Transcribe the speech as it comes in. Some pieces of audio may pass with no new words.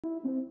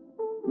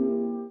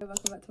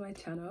to my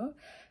channel.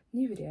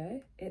 New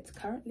video. It's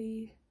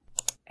currently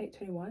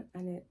 8:21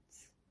 and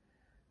it's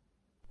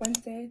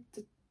Wednesday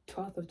the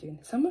 12th of June.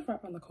 Summer's right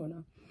around the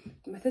corner.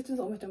 My sister's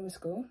almost done with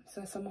school,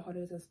 so summer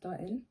holidays are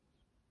starting.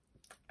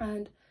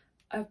 And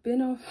I've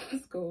been off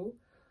school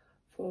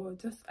for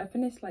I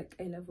finished like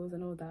A-levels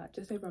and all that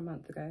just over a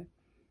month ago.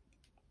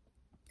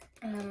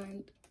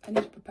 And I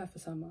need to prepare for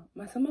summer.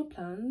 My summer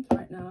plans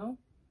right now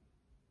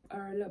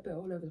are a little bit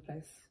all over the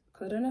place.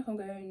 Because I don't know if I'm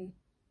going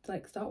to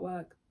like start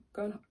work,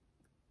 go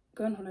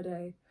on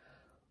holiday,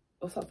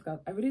 or start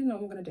school. I really don't know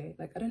what I'm going to do.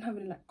 Like I don't have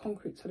any like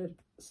concrete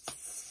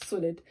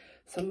solid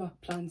summer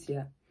plans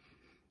yet.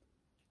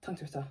 Tongue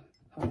twister.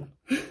 Hold on.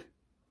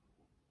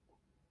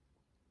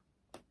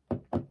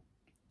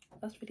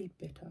 That's really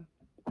bitter.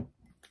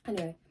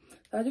 Anyway,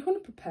 so I just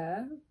want to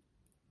prepare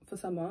for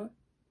summer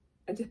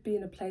and just be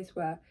in a place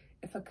where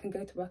if I can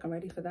go to work, I'm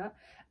ready for that.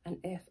 And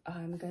if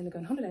I'm going to go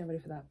on holiday, I'm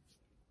ready for that.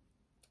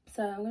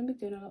 So I'm going to be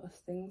doing a lot of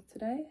things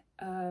today.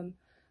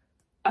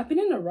 I've been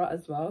in a rut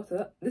as well.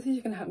 So this is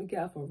just going to help me get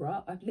out of a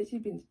rut. I've literally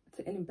been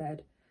sitting in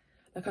bed.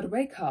 Like I'd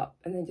wake up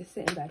and then just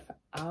sit in bed for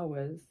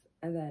hours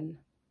and then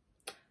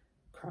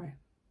cry.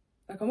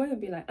 Like I won't even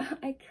be like,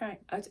 I cry.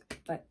 I just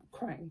like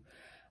crying.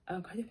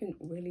 I've just been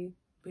really,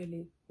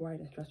 really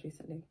worried and stressed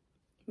recently.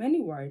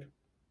 Mainly worried.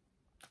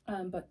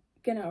 But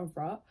getting out of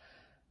rut.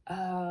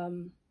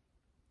 Kind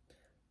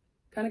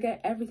of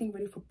get everything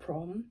ready for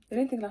prom. The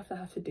only thing left I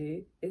have to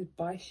do is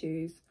buy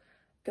shoes,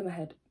 get my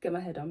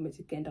hair done, which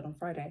is getting done on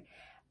Friday,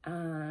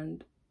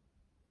 and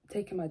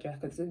taking my dress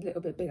because it's a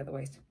little bit big at the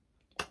waist.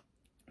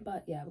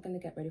 But yeah, we're gonna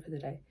get ready for the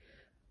day.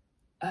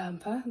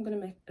 First I'm gonna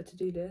make a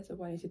to-do list of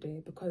what I need to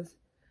do, because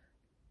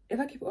if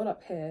I keep it all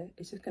up here,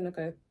 it's just gonna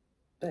go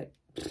like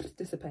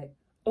dissipate.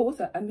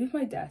 Also, I moved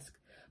my desk.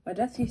 My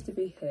desk used to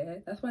be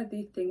here. That's why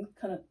these things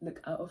kind of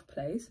look out of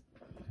place.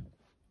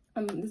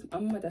 I'm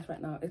on my desk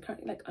right now. It's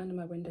currently like under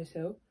my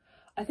windowsill.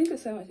 I think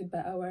it's so much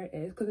better where it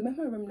is because it makes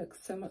my room look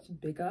so much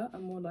bigger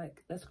and more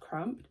like less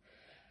cramped.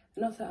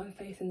 And also I'm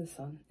facing the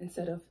sun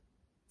instead of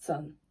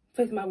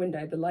facing my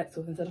window, the light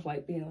source, instead of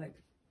like being like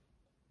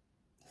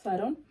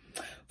side on.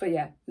 But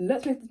yeah,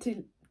 let's make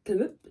the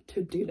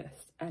to-do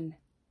list and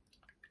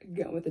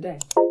get on with the day.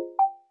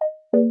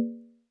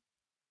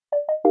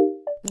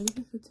 This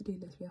is the to-do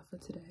list we have for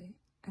today,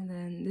 and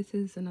then this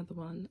is another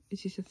one.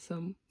 It's just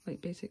some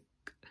like basic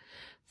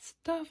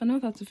stuff. I know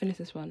how to finish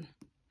this one.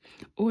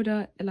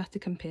 Order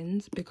elastic and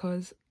pins,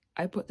 because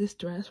I bought this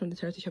dress from the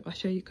charity shop. I'll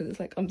show you because it's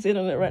like I'm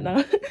sitting on it right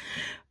now.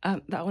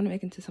 That I want to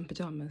make into some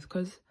pajamas,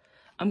 because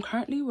I'm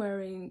currently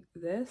wearing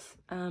this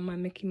and my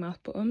Mickey Mouse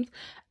bottoms,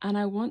 and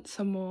I want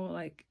some more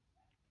like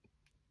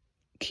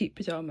cute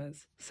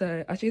pajamas.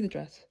 So I'll show you the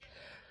dress.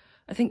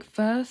 I think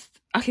first,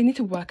 actually I need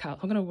to work out.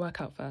 I'm gonna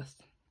work out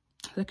first.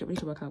 So I get ready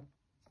to work out.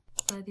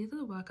 So these are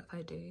the workouts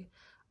I do.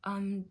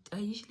 I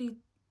usually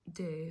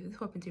do, this is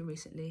what I've been doing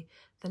recently,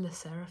 the Le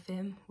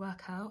Seraphim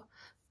workout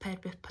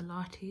paired with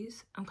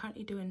Pilates. I'm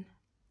currently doing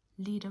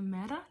Lida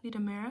Mera,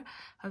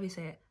 how do you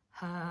say it?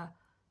 Her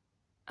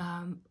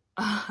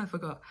I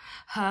forgot,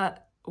 her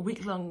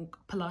week-long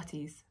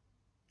Pilates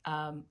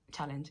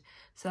challenge.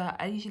 So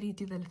I usually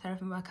do the Le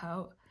Seraphim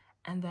workout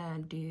and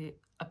then do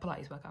a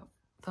Pilates workout.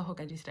 So what I'm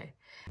gonna do today.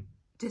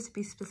 Just to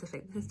be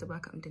specific, this is the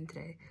workout I'm doing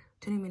today.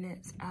 20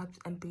 minutes abs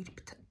and booty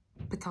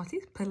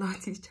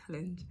Pilates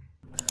challenge.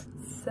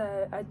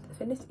 So I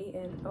finished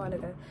eating a while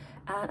ago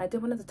and I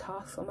did one of the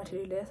tasks on my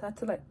to-do list. I had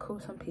to like call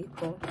some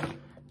people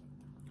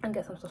and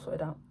get some stuff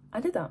sorted out. I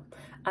did that,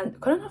 and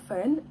calling on her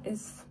phone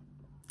is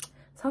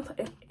sometimes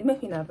it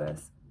makes me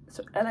nervous.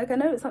 So like I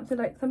know it's something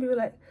like some people are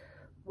like,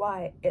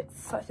 why?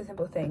 It's such a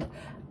simple thing,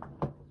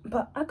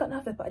 but I got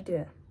nervous, but I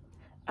did it.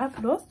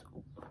 I've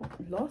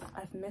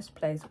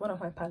misplaced one of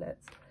my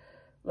palettes,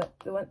 like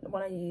the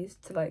one I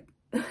used to like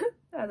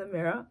as a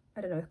mirror.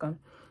 I don't know, it's gone.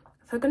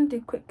 So I'm gonna do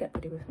a quick get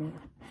ready with me.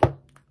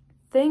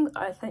 Things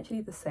are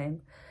essentially the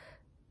same.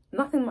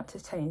 Nothing much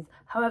has changed.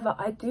 However,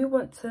 I do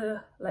want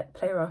to like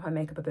play around with my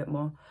makeup a bit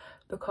more,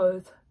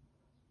 because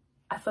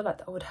I feel like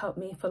that would help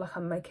me feel like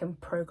I'm making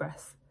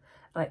progress,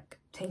 like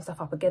change stuff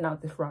up and getting out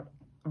of this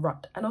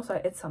rut. And also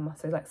it's summer,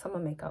 so like summer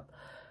makeup.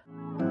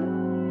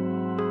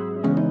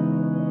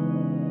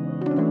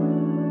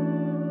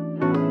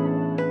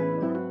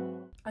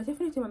 I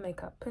definitely do my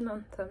makeup, putting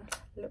on some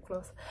lip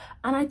gloss,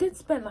 and I did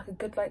spend like a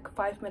good like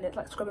 5 minutes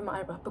like scrubbing my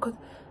eyebrows, because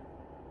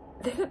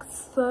they look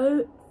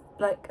so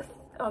like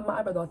my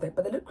eyebrows are thick,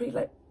 but they look really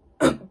like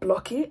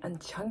blocky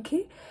and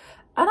chunky,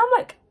 and I'm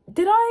like,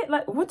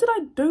 what did I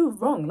do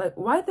wrong? Like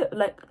why is it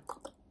like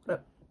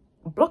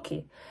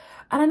blocky?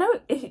 And I know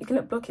if you can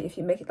look blocky if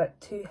you make it like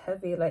too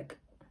heavy like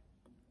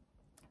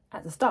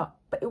at the start,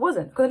 but it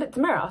wasn't, because I looked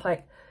in the mirror, I was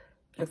like,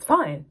 it looks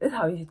fine, this is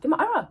how you do my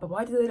eyebrows, but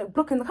why do they look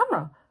blocky in the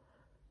camera?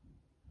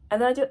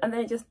 And then I don't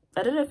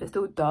know if it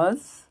still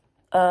does.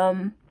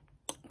 Can't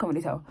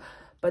really tell.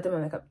 But I did my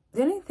makeup.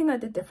 The only thing I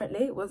did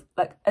differently was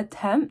like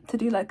attempt to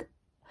do like,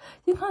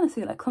 you kind of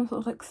see like some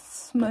sort of like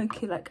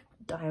smoky like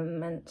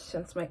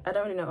dimension smoke. I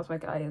don't really know what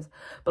smoky eye is,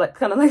 but like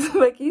kind of like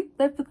smoky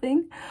type of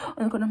thing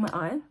on the corner of my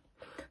eye.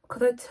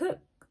 Because I took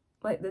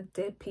like the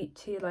Dear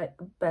Peachy like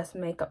best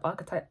makeup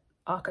archetype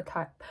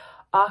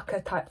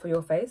for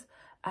your face,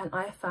 and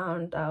I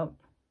found out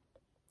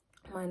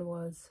mine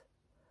was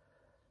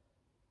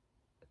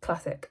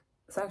classic,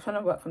 so I'm trying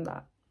to work from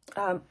that.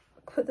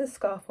 Put this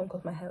scarf on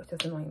because my hair is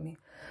just annoying me,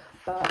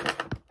 but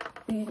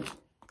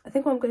I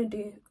think what I'm going to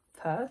do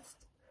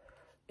first,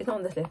 it's not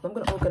on this list, but I'm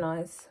going to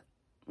organise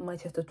my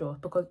chest of drawers,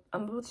 because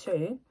I'm about to show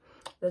you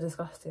the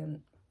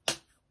disgusting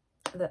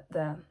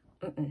there.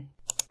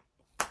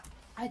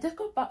 I just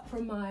got back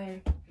from my,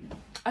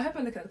 I hope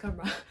I look at the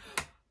camera,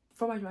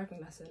 from my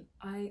driving lesson.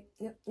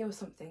 It was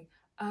something,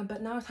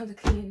 but now it's time to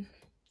clean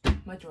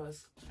my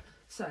drawers.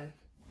 So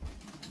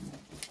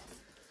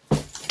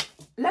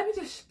let me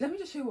just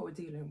show you what we're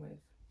dealing with.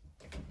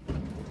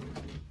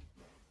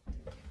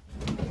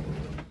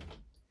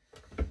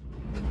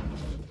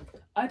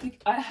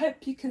 I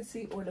hope you can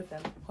see all of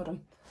them. Hold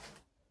on.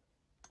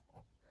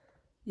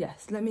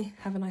 Yes, let me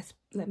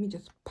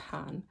just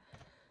pan.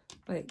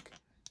 Like,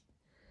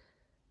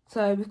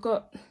 so we've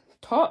got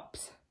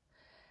tops,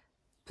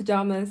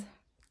 pajamas,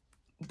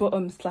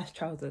 bottoms /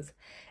 trousers.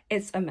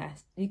 It's a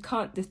mess. You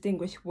can't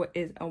distinguish what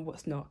is and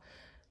what's not.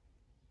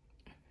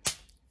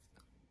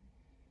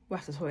 We'll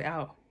have to sort it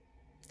out.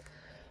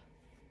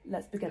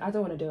 Let's begin. I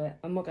don't want to do it,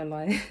 I'm not gonna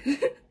lie.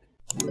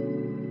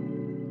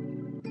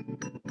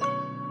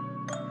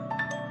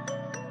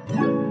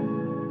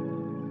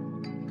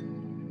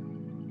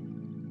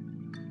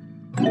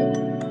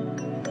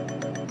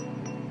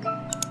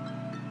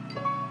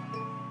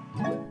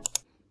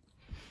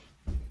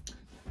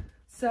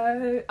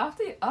 So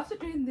after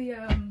doing the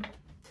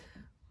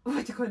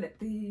what do you call it,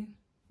 the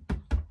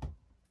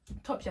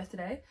tops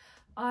yesterday,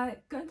 I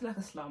got into like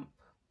a slump,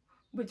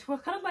 which was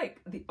kind of like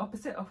the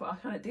opposite of what I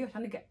was trying to do. I was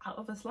trying to get out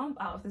of a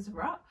slump, out of this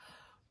rut,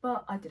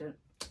 but I didn't.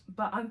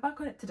 But I'm back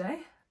on it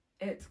today.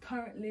 It's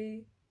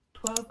currently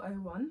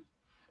 12:01,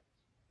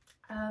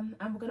 and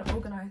we're gonna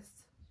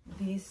organize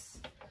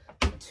these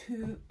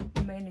 2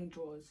 remaining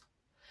drawers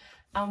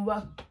and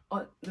work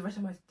on the rest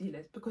of my to-do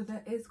list, because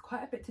there is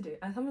quite a bit to do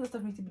and some of the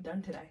stuff needs to be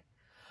done today.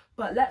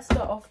 But let's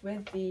start off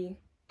with the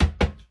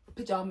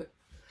pajama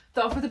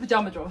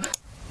drawer.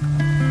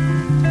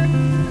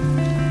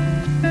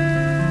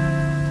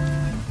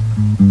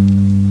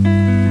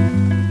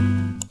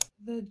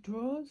 The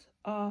drawers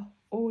are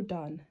all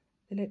done.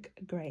 They look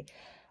great.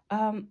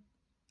 I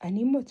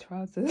need more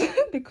trousers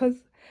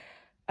because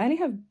I only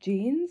have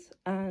jeans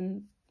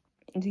and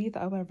these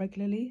that I wear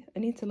regularly. I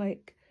need to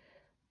like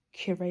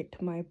curate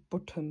my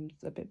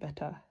bottoms a bit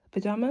better.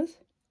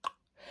 Pajamas,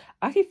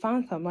 I actually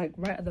found some like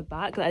right at the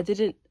back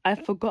that I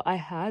forgot I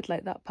had,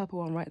 like that purple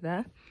one right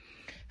there,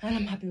 and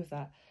I'm happy with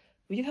that.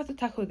 We just have to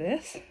tackle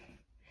this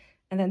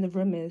and then the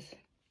room is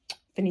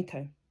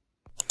finito.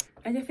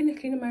 I just finished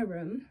cleaning my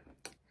room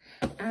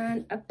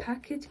and a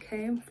package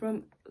came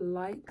from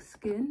Like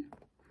Skin.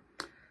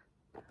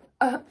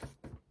 Part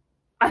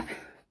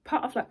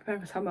of like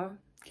preparing for summer,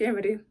 getting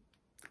ready,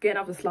 getting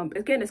out of the slump,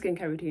 it's getting a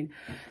skincare routine,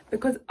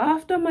 because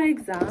after my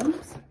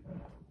exams,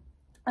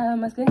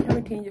 my skincare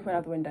routine just went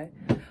out the window.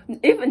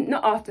 Even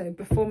not after,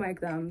 before my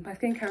exam, my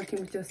skincare routine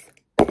was just,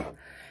 and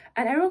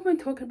everyone's been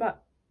talking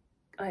about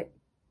like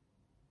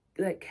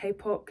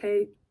K-pop,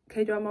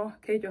 K-drama,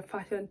 K-drama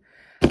fashion,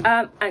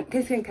 and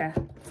K skincare.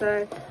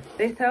 So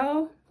they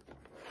sell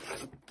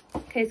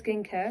K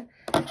skincare,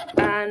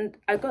 and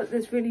I got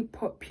this really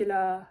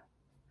popular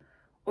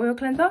oil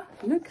cleanser.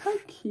 Look how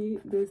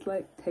cute this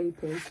like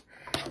tape is.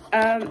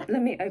 Let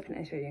me open it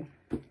and show you.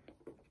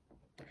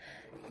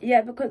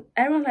 Yeah, because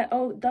everyone's like,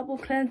 oh, double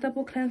cleanse. I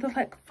was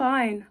like,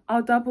 fine,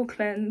 I'll double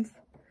cleanse.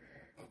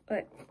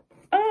 Like,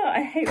 oh,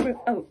 I hate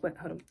oh wait,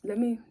 hold on, let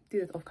me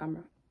do this off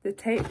camera. The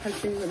tape has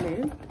been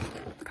removed.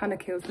 Kind of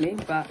kills me,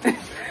 but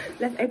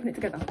let's open it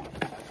together.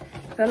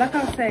 So like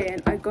I was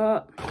saying, I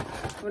got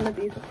one of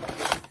these.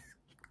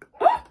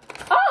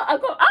 I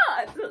got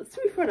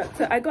sweet product.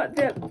 So I got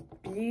the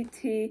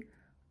Beauty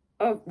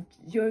of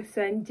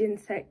Joseon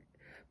Ginseng.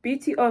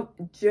 Beauty of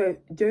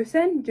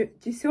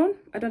Joseon,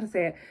 I don't know how to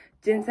say it.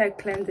 Ginseng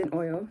cleansing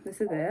oil.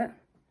 This is it.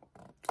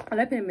 I'll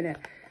open it in a minute.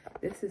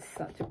 This is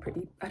such a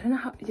pretty, I don't know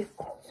how,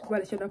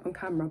 well it showed up on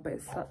camera, but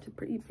it's such a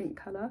pretty pink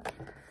colour.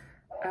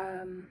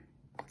 I'm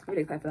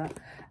really excited for that.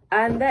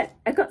 And then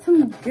I got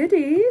some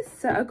goodies.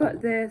 So I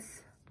got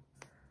this,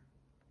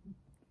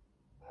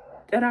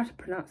 I don't know how to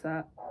pronounce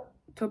that.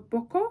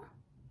 Tokobo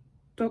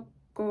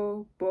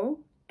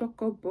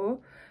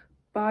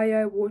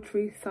Bio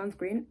Watery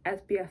Sunscreen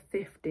SPF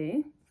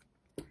 50.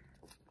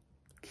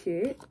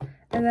 Cute.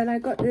 And then I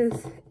got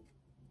this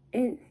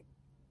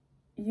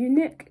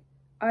Unique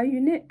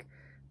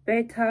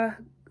Beta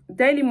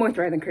Daily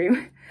Moisturizing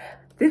Cream.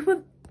 This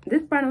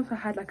brand also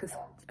had like a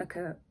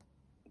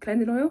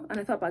cleansing oil, and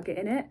I thought about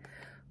getting it,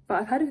 but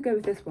I've had to go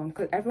with this one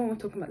because everyone was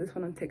talking about this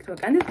one on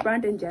TikTok, and this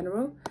brand in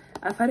general,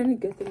 I've heard any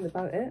good things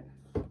about it.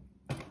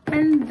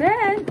 And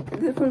then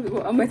this is probably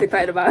what I'm most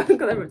excited about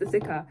because I wrote the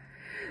sticker.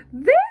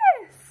 This,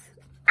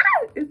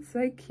 it's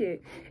so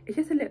cute. It's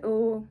just a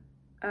little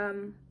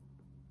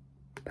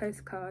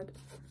postcard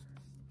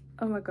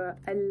Oh my god,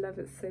 I love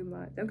it so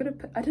much. I'm gonna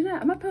put, I don't know,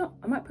 I might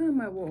put it on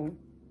my wall.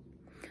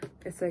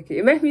 It's so cute.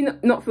 It makes me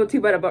not feel too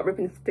bad about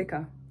ripping the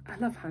sticker. I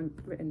love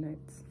handwritten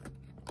notes.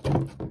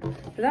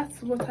 So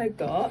that's what I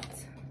got.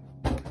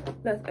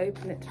 Let's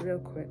open it real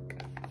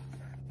quick.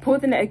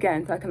 Pausing it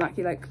again so I can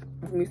actually like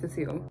remove the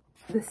seal.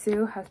 The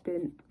seal has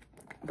been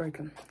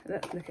broken.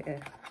 Let's look at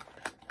it.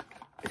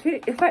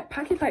 It's like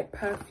packaged like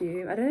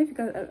perfume. I don't know if you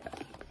guys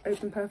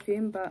open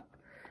perfume, but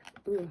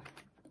ooh.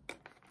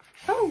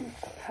 Oh,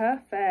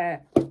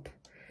 perfect.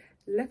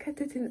 Look at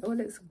it in all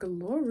its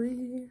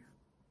glory.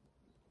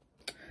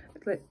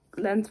 It's like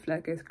lens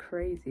flare goes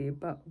crazy,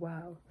 but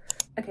wow.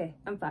 Okay,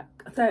 I'm back.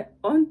 So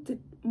on to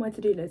my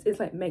to-do list is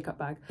like makeup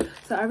bag.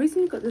 So I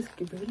recently got this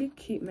really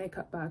cute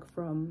makeup bag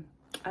from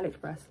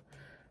AliExpress.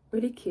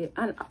 Really cute.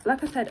 And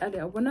like I said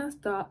earlier, I want to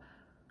start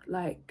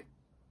like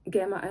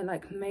getting my own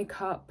like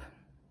makeup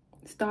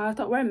style,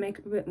 start wearing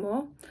makeup a bit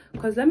more.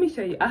 Because let me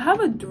show you, I have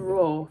a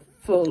drawer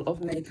full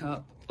of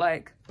makeup.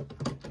 Like,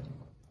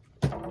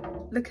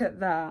 look at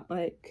that.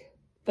 Like,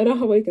 I don't know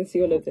how well you can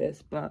see all of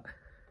this, but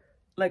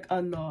like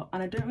a lot.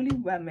 And I don't really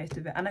wear most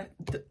of it, and I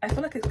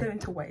feel like it's going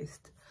to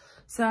waste.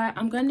 So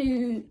I'm going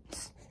to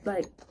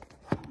like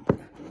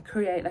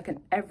create like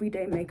an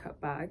everyday makeup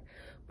bag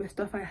with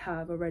stuff I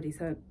have already.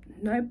 So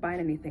no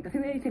buying anything. I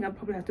think the only thing I'll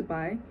probably have to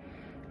buy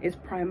is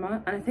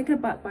primer, and I'm thinking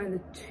about buying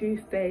the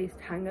Too Faced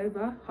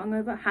Hangover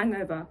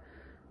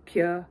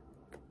Pure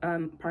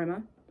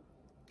primer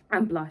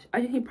and blush.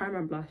 I just need primer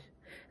and blush.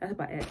 That's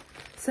about it.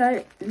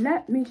 So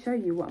let me show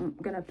you what I'm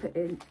gonna put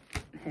in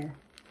here.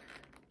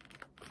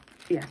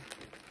 Yeah,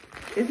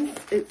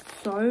 it's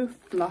so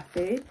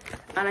fluffy,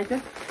 and I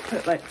just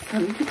put like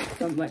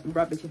some like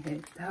rubbish in here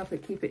to help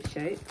it keep its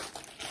shape.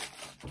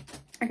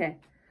 Okay,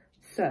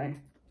 so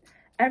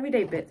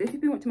everyday bits. If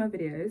you've been watching my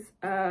videos,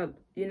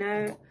 you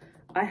know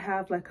I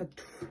have like a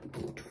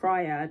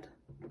triad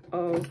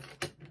of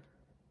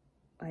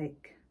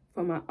like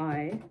for my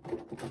eye,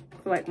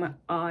 for like my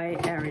eye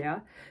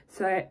area.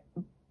 So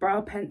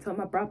brow pencil,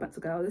 my brow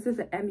pencil girl. This is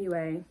an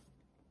MUA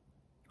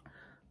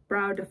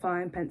brow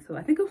define pencil.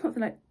 I think it was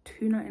something like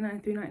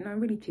 $2.99,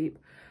 $3.99, really cheap.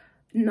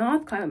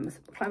 NARS Climax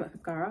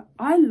mascara.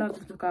 I love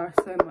this mascara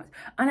so much,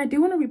 and I do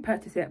want to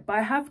repurchase it, but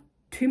I have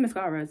two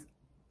mascaras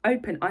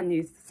open,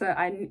 unused. So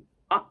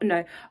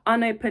no,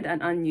 unopened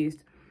and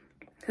unused.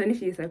 So I need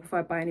to use it before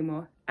I buy any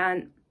more.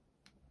 And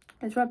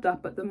it's rubbed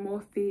up, but the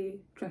Morphe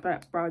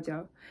transparent brow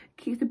gel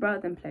keeps the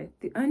brows in place.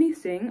 The only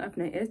thing I've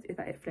noticed is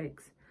that it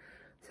flakes.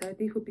 So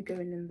these will be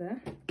going in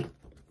there.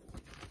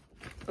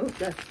 Oh,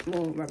 there's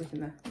more rubbish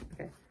in there.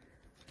 Okay.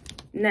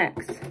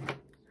 Next,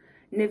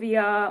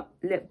 Nivea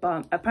lip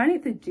balm. Apparently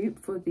it's a dupe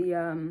for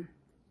the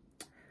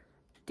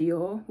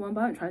Dior one, but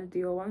I haven't tried the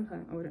Dior one, so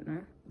I wouldn't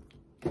know.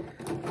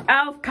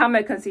 Elf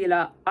Camo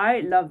Concealer.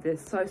 I love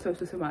this so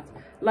much.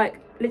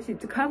 Like literally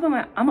to cover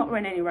my, I'm not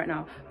wearing any right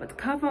now, but to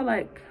cover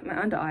like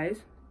my under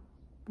eyes,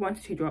 1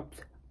 to 2 drops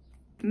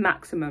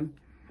maximum.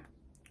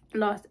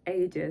 Lasts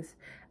ages.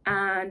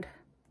 And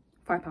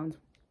 £5.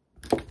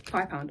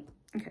 £5.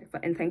 Okay, for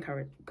insane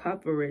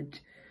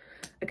coverage.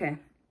 Okay.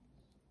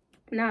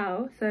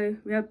 Now, so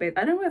we have base.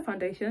 I don't wear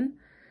foundation,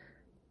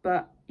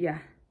 but yeah.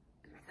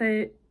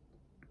 So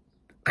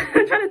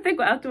I'm trying to think,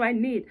 what else do I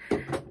need?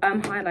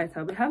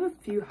 Highlighter. We have a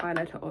few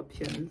highlighter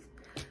options.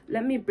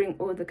 Let me bring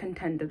all the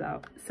contenders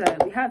out. So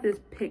we have this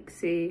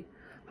Pixie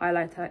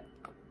highlighter.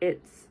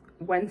 It's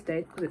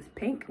Wednesday because it's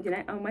pink. You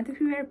know, I might if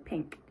you wear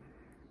pink.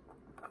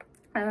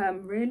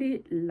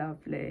 Really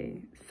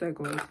lovely. So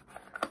good.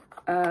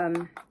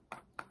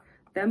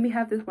 Then we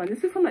have this one.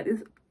 This is from like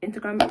this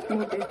Instagram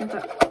small business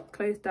that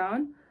closed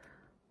down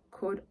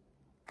called,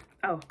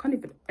 oh, I can't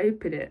even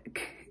open it.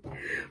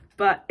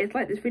 But it's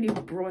like this really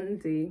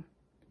bronzy,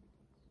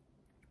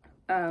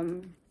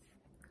 it's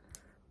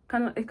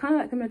kind of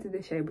like similar to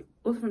this shade, but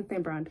also from the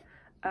same brand.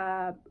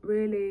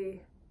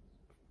 Really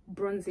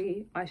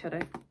bronzy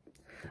eyeshadow.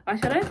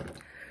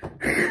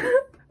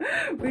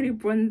 Really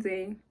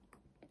bronzy.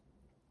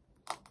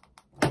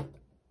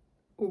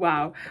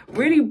 Wow,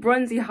 really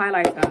bronzy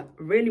highlighter.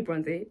 Really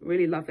bronzy.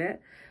 Really love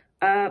it.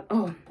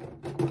 Oh,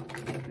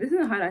 this is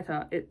a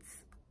highlighter.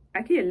 It's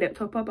actually a lip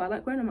topper, but I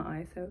like wearing it on my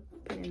eyes, so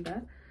put it in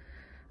there.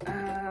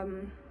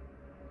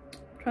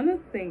 Trying to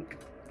think.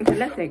 Okay,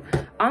 let's think.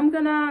 I'm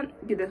gonna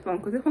do this one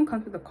because this one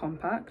comes with a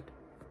compact.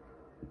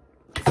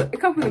 So it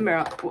comes with a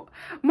mirror.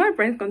 My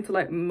brain's gone to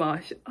like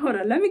mush. Hold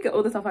on, let me get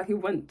all the stuff I can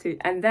want to,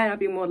 and then I'll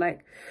be more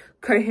like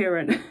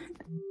coherent.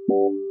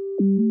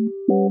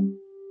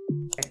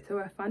 Okay, so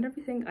I found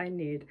everything I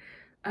need.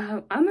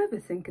 I'm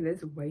overthinking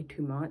this way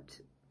too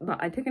much,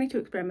 but I think I need to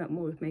experiment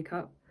more with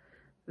makeup.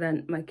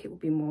 Then my kit will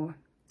be more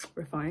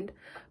refined.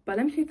 But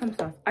let me show you some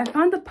stuff. I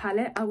found the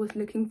palette I was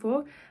looking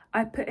for.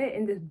 I put it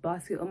in this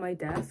basket on my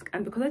desk,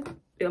 and because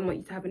I'm not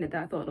used to having it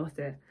there, I thought I lost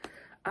it.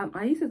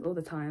 I use this all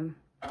the time.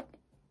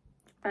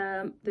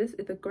 This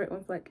is a great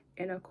one for like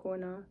inner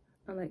corner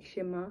and like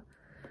shimmer.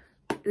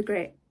 It's a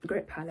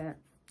great palette.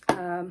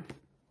 I'm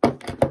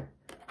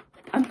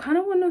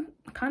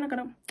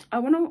I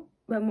want to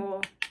wear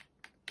more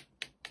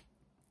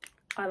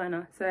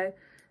eyeliner, so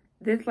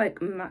this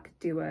like MAC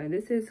duo.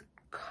 This is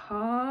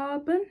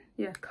Carbon,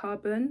 yeah,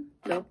 Carbon,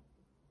 no,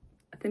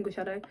 I think with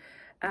shadow,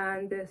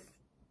 and this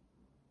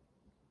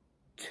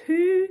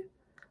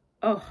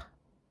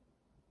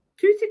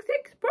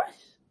 266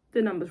 brush,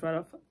 the numbers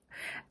rub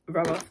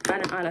off,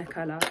 and an eyeliner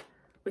colour,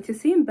 which has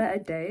seen better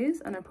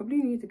days, and I probably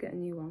need to get a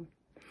new one.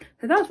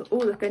 So that's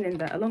all that's going in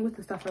there, along with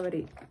the stuff I've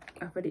already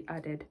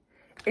added.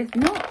 It's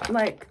not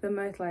like the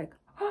most like,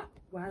 oh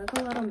wow, there's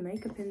a lot of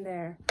makeup in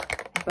there,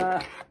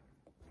 but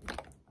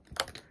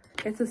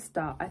it's a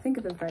start. I think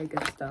it's a very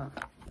good start.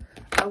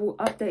 I will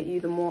update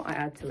you the more I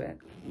add to it.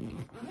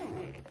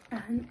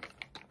 And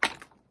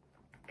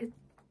it's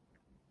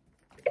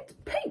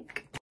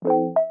pink.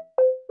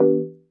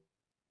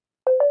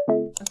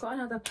 I've got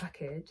another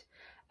package,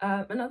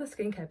 another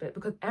skincare bit,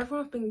 because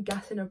everyone's been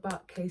gassing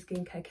about K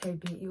skincare, K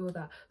beauty, all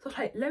that. So I was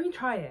like, let me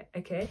try it,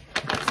 okay?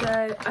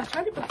 So I've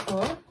tried it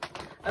before.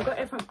 I got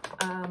it from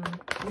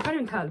you can't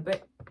even tell,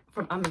 but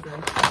from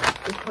Amazon,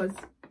 because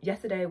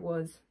yesterday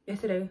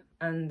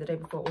and the day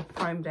before was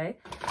Prime Day.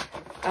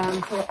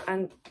 And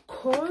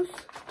Cause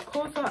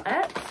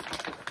X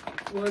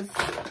was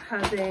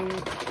having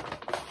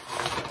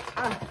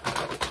I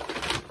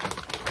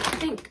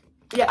think,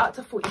 yeah, up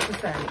to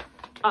 40%.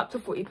 Up to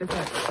 40%. So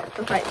I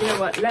was like, you know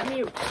what, let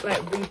me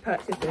like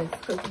repurchase this,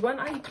 because when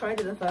I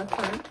tried it the first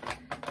time,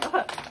 I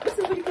thought this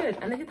is really good,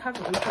 and I just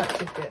haven't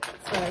repurchased it.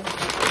 So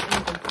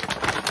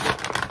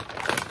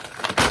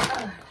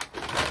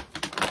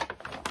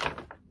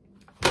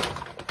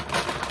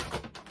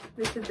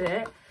this is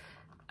it.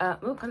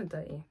 Oh, kind of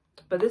dirty,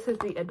 but this is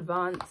the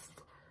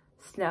advanced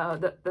snail,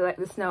 the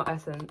snail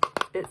essence.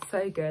 It's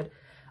so good.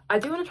 I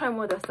do want to try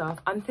more of their stuff.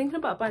 I'm thinking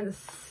about buying the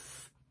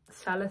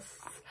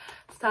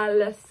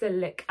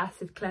salicylic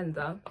acid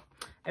cleanser,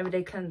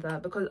 everyday cleanser,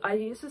 because I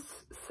use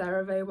this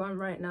CeraVe one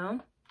right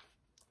now.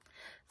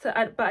 So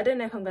but I don't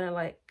know if I'm gonna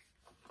like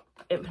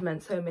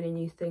implement so many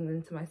new things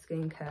into my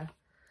skincare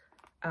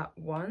at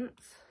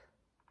once.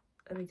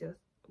 Let me just,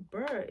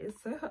 bro,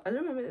 it's so hard. I don't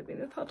remember it being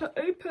this hard to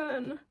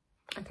open.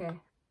 Okay,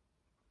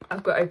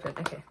 I've got open.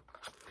 Okay,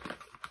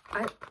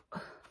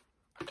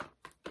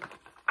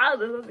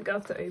 there's nothing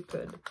else to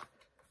open.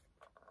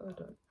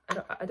 Hold on,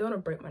 I don't want to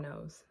break my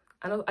nails.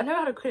 And I know I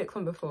had a acrylic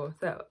one before,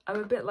 so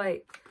I'm a bit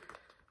like,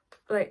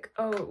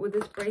 oh, would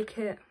this break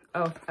it?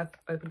 Oh, I've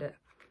opened it.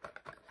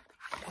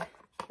 Okay,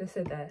 this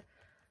is there.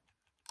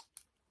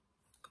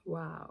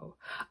 Wow,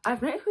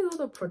 I've noticed with all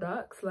the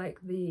products, like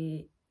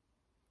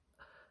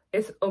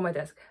it's on my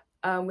desk,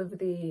 with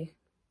the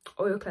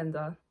oil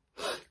cleanser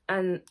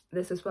and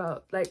this as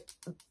well. Like,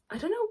 I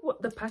don't know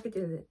what the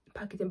packaging,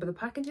 but the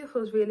packaging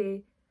feels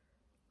really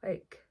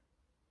like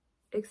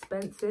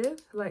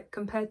expensive, like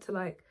compared to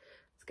like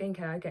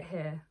skincare I get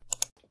here.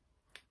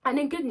 And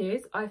in good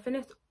news, I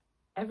finished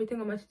everything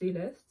on my to-do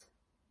list.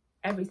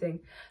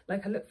 Everything.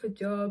 Like, I looked for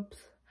jobs,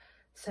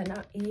 sent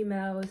out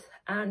emails,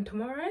 and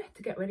tomorrow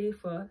to get ready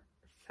for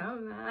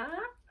summer,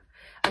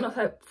 and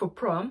also for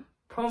prom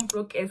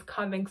vlog is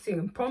coming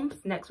soon.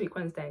 Prom's next week,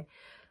 Wednesday.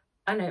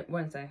 I know,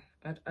 Wednesday.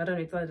 I don't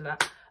need to do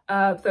that.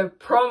 So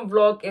prom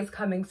vlog is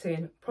coming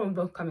soon. Prom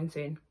vlog coming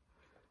soon.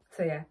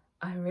 So yeah,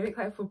 I'm really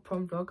excited for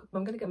prom vlog.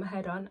 I'm gonna get my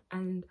hair done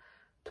and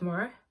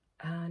tomorrow,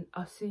 and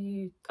I'll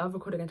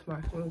record again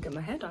tomorrow when we get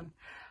my hair done.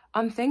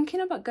 I'm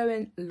thinking about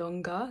going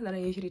longer than I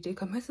usually do,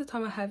 because most of the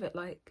time I have it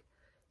like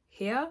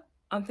here.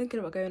 I'm thinking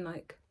about going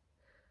like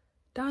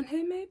down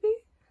here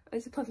maybe. I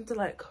just planning to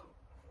like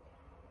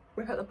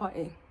break out the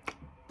party.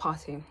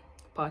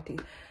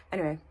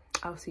 Anyway,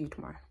 I'll see you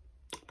tomorrow.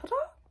 Ta-da!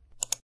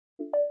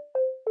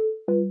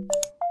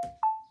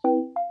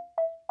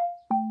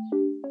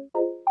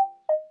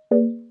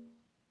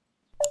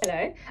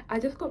 Hello, I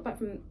just got back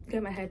from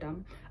getting my hair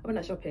done. I went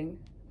out shopping,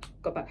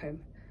 got back home.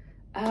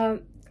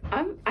 I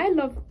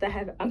love the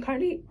hair. I'm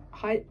currently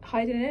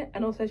hiding it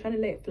and also trying to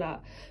lay it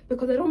flat,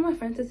 because I don't want my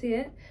friends to see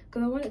it,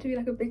 because I want it to be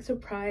like a big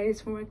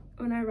surprise for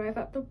when I arrive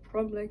at the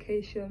prom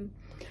location.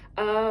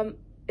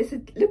 It's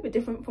a little bit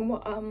different from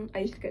what I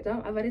usually get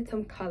done. I've added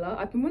some colour.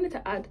 I've been wanting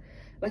to add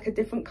like a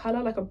different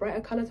colour, like a brighter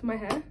colour to my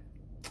hair.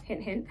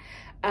 Hint hint.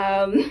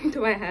 To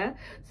my hair.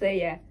 So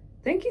yeah,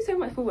 thank you so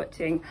much for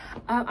watching.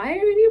 I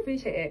really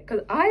appreciate it,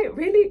 because I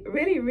really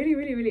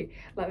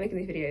like making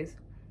these videos,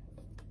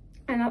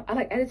 and I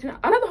like editing.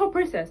 I like the whole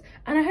process,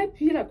 and I hope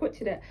you like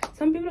watching it.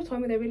 Some people have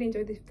told me they really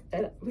enjoy this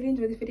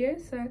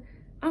videos, so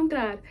I'm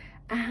glad.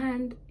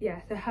 And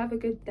yeah, so have a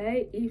good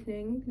day,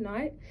 evening,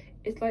 night.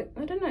 It's like,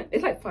 I don't know,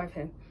 it's like 5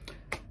 here.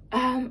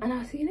 And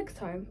I'll see you next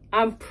time.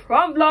 And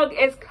prom vlog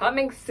is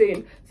coming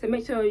soon, so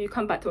make sure you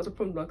come back to watch the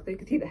prom vlog so you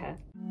can see the hair.